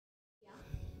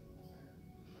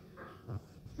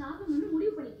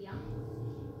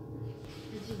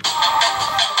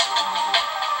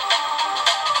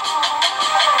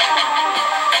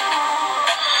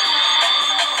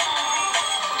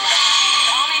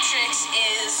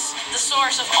is the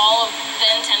source of all of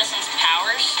Ben Tennyson's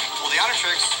powers. Well, the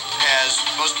Omnitrix, as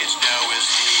most kids know, is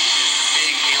the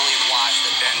big alien watch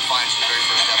that Ben finds in the very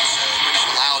first episode, which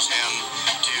allows him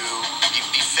to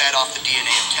be fed off the DNA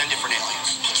of 10 different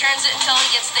aliens. He turns it until he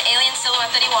gets the alien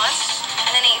silhouette that he wants,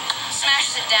 and then he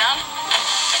smashes it down.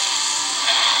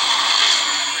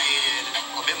 Created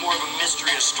a bit more of a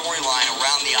mystery, a storyline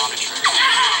around the Omnitrix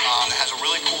that has a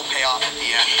really cool payoff at the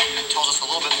end. It tells us a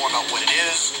little bit more about what it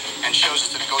is and shows us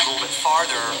that it goes a little bit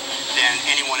farther than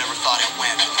anyone ever thought it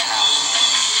went in the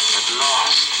past. At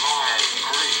last, my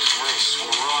great race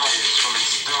will rise from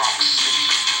its dark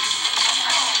sleep.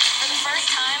 For the first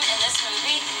time in this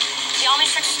movie, the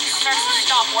Omnitrix starts to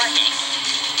stop working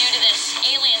due to this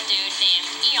alien dude named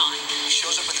Eon. He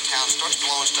shows up in the town, starts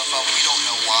blowing stuff up. We don't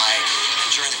know why. And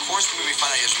during the course of the movie, we find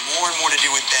out he has more and more to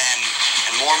do with Ben,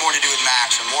 and more to do with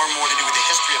Max, and more to do with the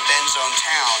history of Ben's own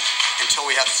town, until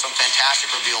we have some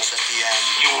fantastic reveals at the end.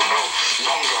 You will no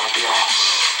longer be a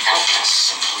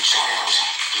helpless, simple child.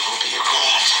 You will be a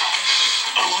god,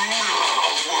 a ruler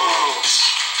of worlds.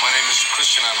 My name is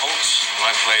Christian Anholt, and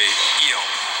I play Eon.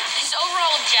 His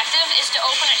overall objective is to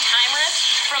open a time rift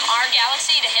from our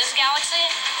galaxy to his galaxy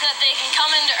so that they can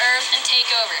come into Earth and take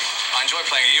over. I enjoy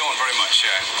playing Eon very much,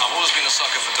 yeah. I've always been a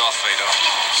sucker for Darth Vader,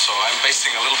 so I'm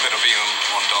basing a little bit of Eon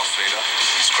on Darth Vader.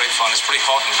 It's great fun. It's pretty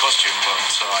hot in costume, but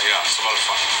yeah, it's a lot of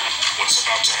fun. What's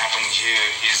about to happen here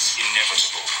is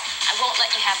inevitable. I won't let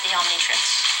you have the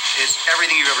Omnitrix. It's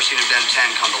everything you've ever seen in Ben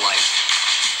 10 come to life.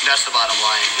 That's the bottom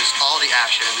line. It's all the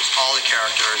action, it's all the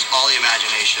character, it's all the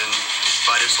imagination,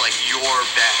 but it's like you're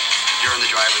Ben. You're in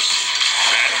the driver's seat.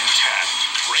 Ben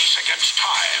 10, Race Against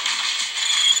Time.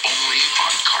 Only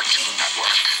on Cartoon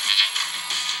Network.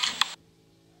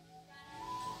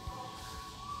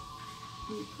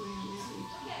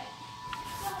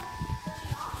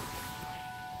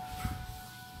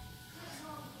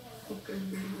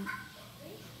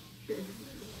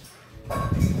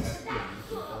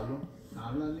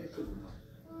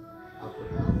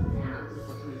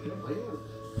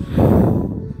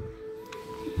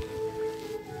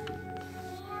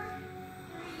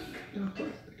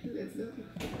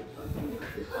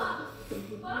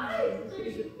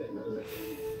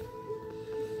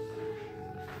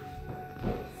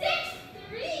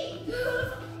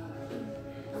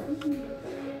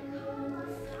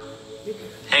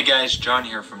 Hey guys, John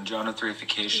here from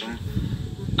Jonathan3ification.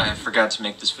 I forgot to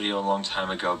make this video a long time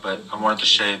ago, but I wanted to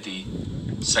show you the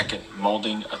second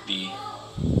molding of the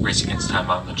Race Against Time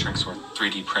Omnitrix, or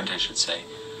 3D print I should say.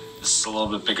 This is a little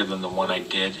bit bigger than the one I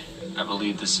did. I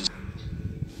believe this is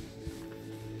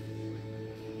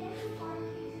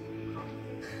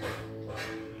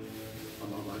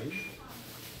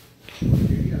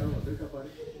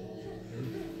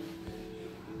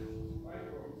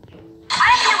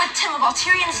Tim of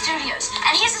Alterian Studios,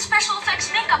 and he's a special effects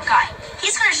makeup guy.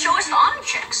 He's going to show us the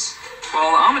Omnitrix.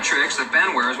 Well, the Omnitrix that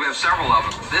Ben wears, we have several of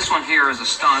them. This one here is a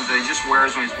stunt that he just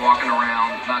wears when he's walking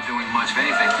around, not doing much of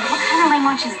anything. What kind of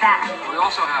language is that? We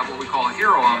also have what we call a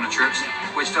Hero Omnitrix,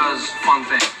 which does fun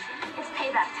things. It's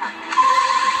payback time.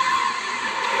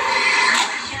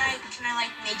 Can I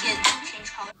like make it change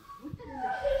color?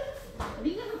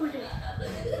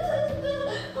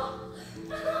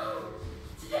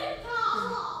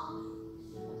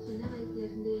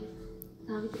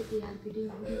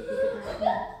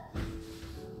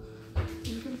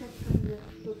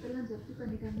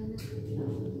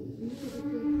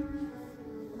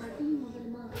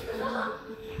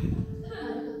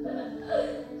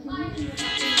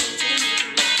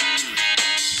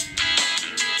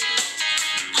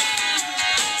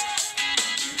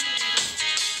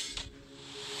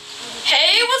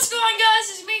 Hey, what's going on, guys?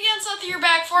 It's me again, Seth here,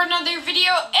 back for another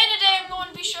video, and today I'm going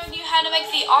to be showing you how to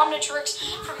make the Omnitrix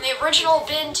from the original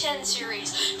Ben 10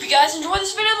 series. If you guys enjoyed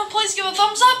this video, then please give it a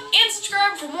thumbs up and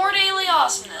subscribe for more daily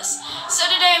awesomeness. So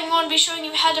today I'm going to be showing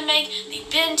you how to make the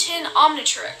Ben 10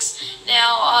 Omnitrix.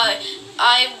 Now,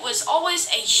 I was always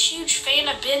a huge fan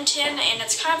of Ben 10, and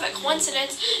it's kind of a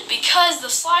coincidence because the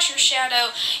Slasher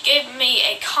Shadow gave me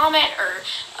a comment, or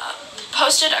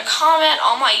posted a comment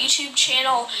on my YouTube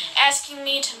channel asking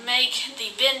me to make the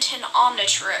Ben 10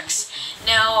 Omnitrix.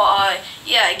 Now,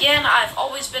 yeah, again, I've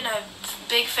always been a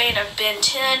big fan of Ben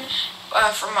 10.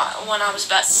 From when I was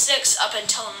about 6 up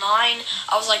until 9, I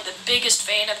was like the biggest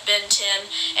fan of Ben 10,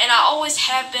 and I always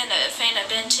have been a fan of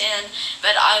Ben 10,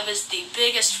 but I was the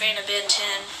biggest fan of Ben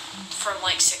 10 from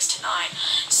like 6 to 9.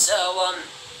 So,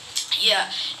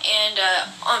 Yeah, and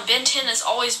Ben 10 has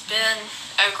always been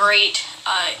a great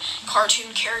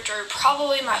cartoon character,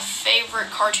 probably my favorite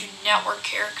Cartoon Network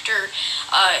character,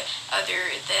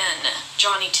 other than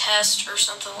Johnny Test or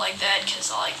something like that,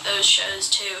 because I like those shows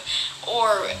too,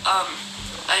 or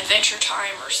Adventure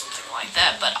Time or something like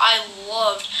that. But I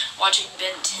loved watching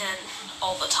Ben 10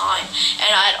 all the time,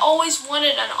 and I'd always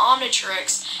wanted an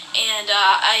Omnitrix, and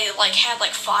I had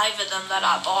 5 of them that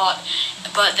I bought,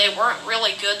 but they weren't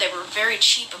really good. They were very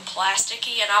cheap and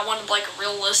plasticky, and I wanted like a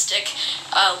realistic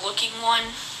looking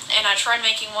one. And I tried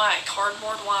making one out of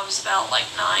cardboard when I was about like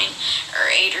 9 or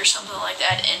 8 or something like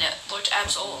that, and it looked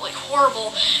absolutely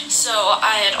horrible. So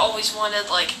I had always wanted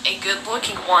like a good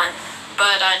looking one.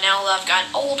 But now that I've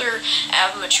gotten older,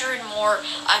 I've matured more,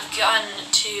 I've gotten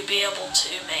to be able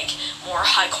to make more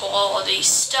high quality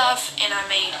stuff, and I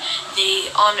made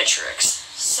the Omnitrix.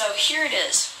 So here it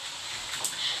is.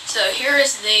 So here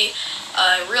is the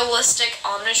realistic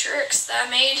Omnitrix that I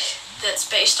made, that's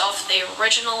based off the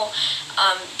original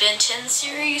Ben 10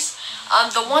 series.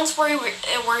 The ones where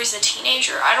he's a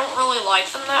teenager, I don't really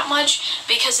like them that much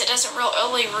because it doesn't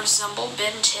really resemble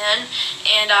Ben 10,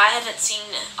 and I haven't seen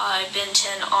Ben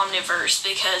 10 Omniverse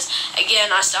because,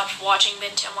 again, I stopped watching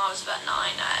Ben 10 when I was about 9.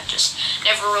 I just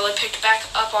never really picked back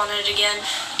up on it again,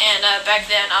 and back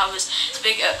then I was as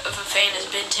big of a fan as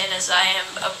Ben 10 as I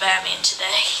am of Batman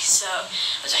today, so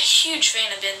I was a huge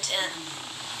fan of Ben 10,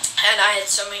 and I had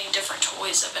so many different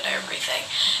toys of it and everything.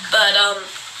 But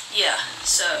yeah,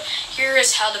 so here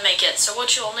is how to make it. So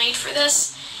what you'll need for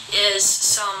this is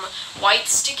some white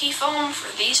sticky foam for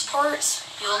these parts.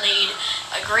 You'll need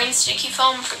a green sticky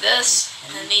foam for this,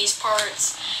 and then these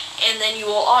parts. And then you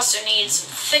will also need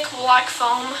some thick black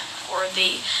foam for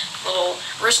the little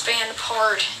wristband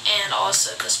part, and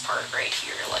also this part right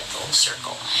here, like the little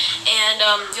circle. And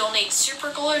you'll need super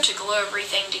glue to glue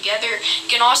everything together. You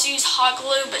can also use hot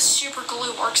glue, but super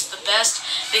glue works the best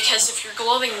because if you're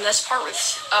gluing this part with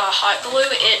hot glue,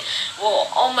 it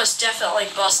will almost definitely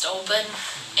bust open,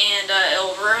 and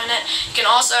it'll ruin it. You can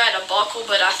also add a buckle,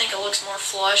 but I think it looks more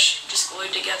flush, just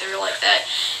glued together like that.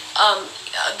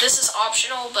 This is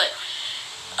optional, but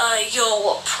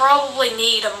you'll probably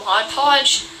need a Mod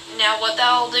Podge. Now what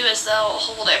that'll do is that'll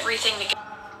hold everything together.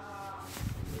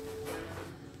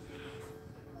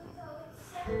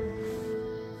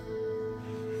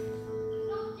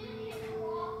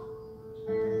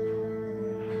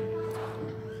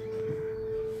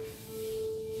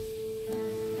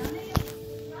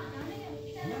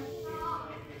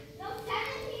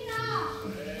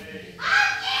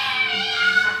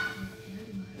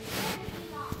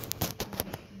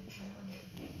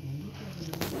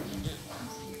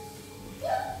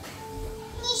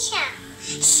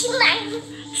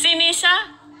 See Nisha?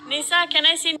 Nisha, can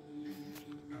I see?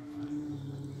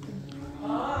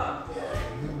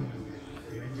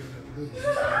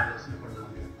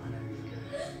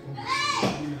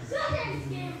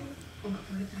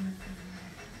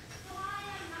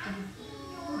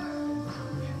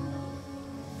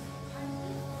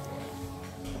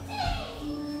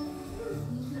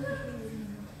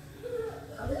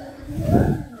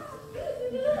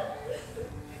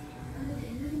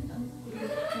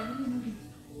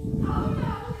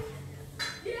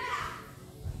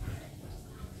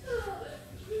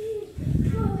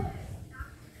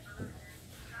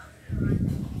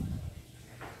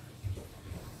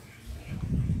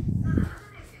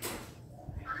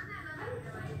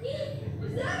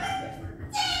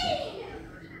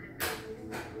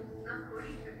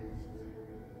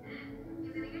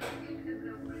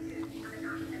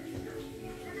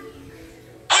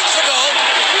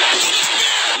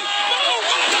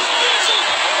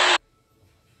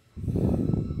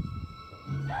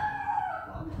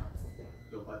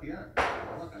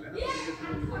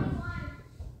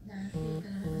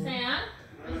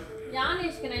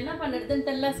 என்ன பண்ணுறதுன்னு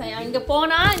தெரியல சையா. இங்கே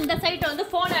போனால் இந்த side வந்து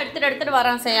ஃபோனை எடுத்துகிட்டு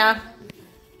வரான் சையா.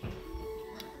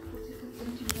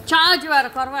 சார்ஜ் வேறு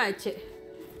குறவாயிடுச்சு.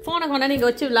 ஃபோனை கொண்டாந்து இங்கே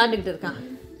வச்சு விளாண்டுக்கிட்டு இருக்கான்.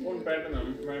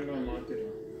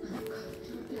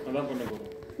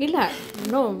 இல்லை,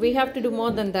 no, we have to two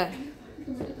more then that.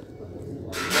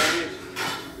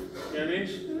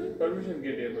 Permission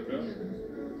கேட்டியா பட்டு?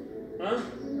 ஆ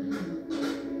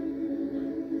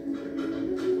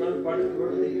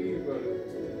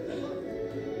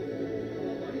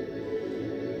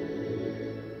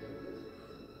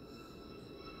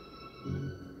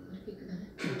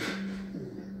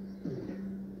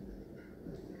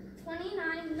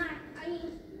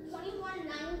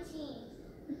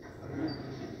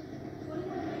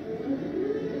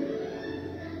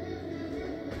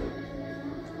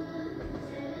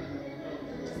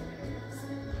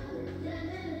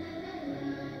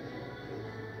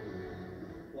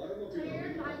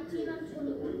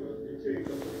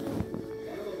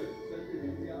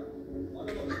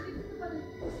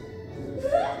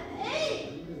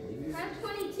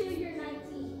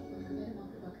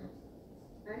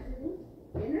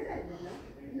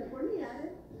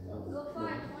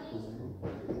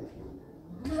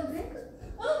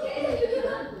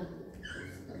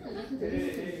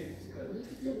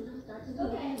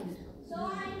Okay. So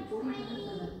I'm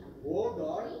 20. Oh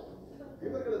God!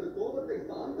 இவர்களது கோபத்தை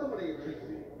சாந்தமடைய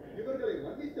செய்து இவர்களை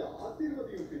மன்னித்து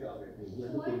ஆசீர்வதியும் பிதாவே.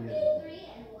 23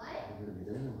 and what?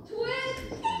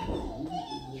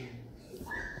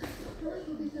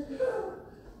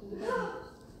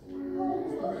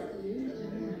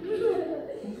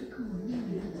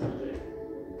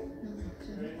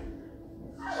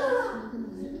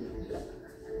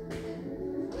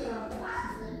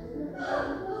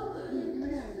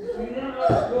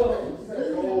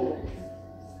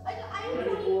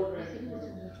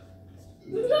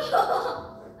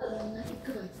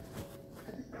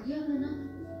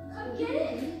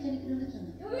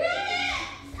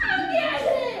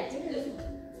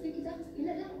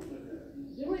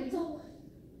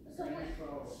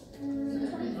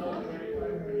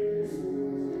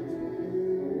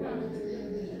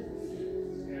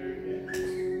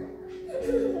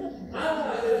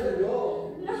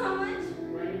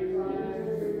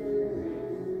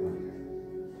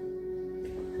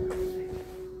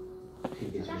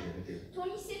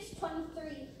 26,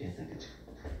 23. Yes, I get you.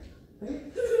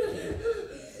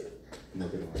 No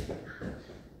good one.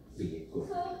 Be good.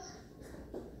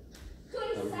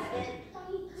 27,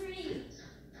 23.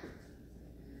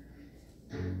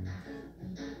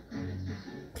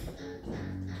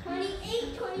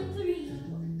 28, 23.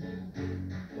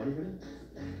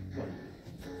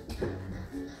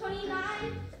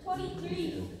 29,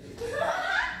 23.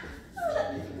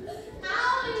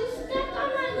 Ow, you stepped on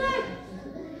my leg.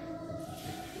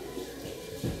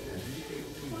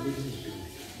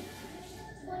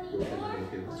 24,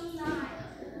 29.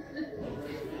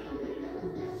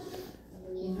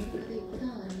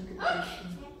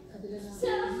 So,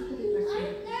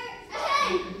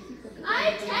 I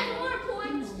have 10 more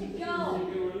points to go.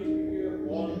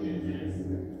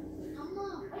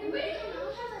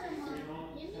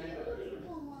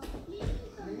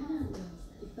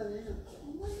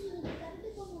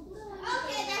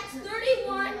 Okay, that's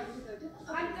 31.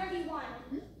 I'm 31.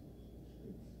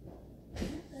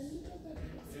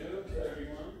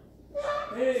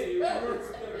 Hey, you work.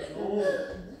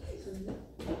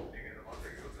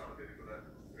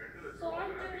 So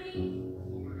I'm 32.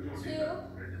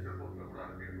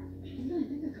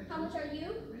 How much are you?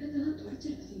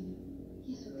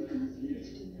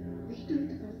 32,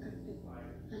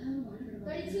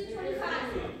 25.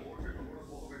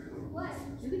 What?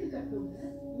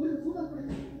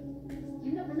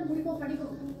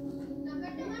 நான்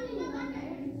கட்ட மாட்டேன்.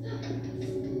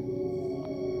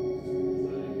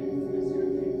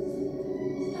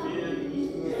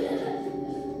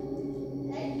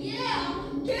 Yeah,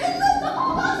 get the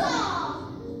balls off.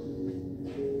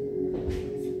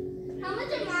 How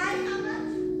much am I? How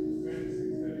much?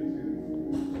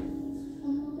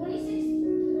 26.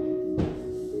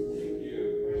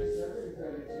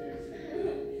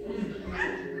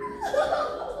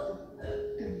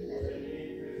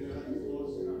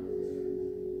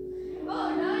 Oh,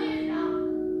 no, you're not.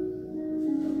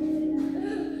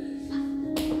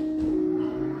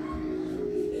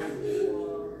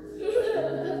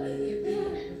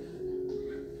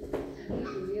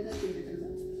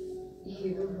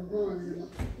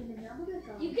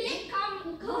 You can't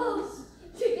come close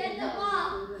to get the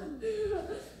ball.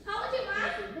 How much am I? How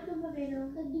much?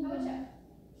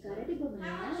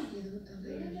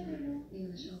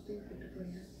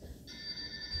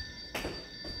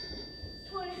 How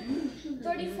much?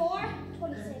 34,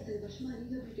 26.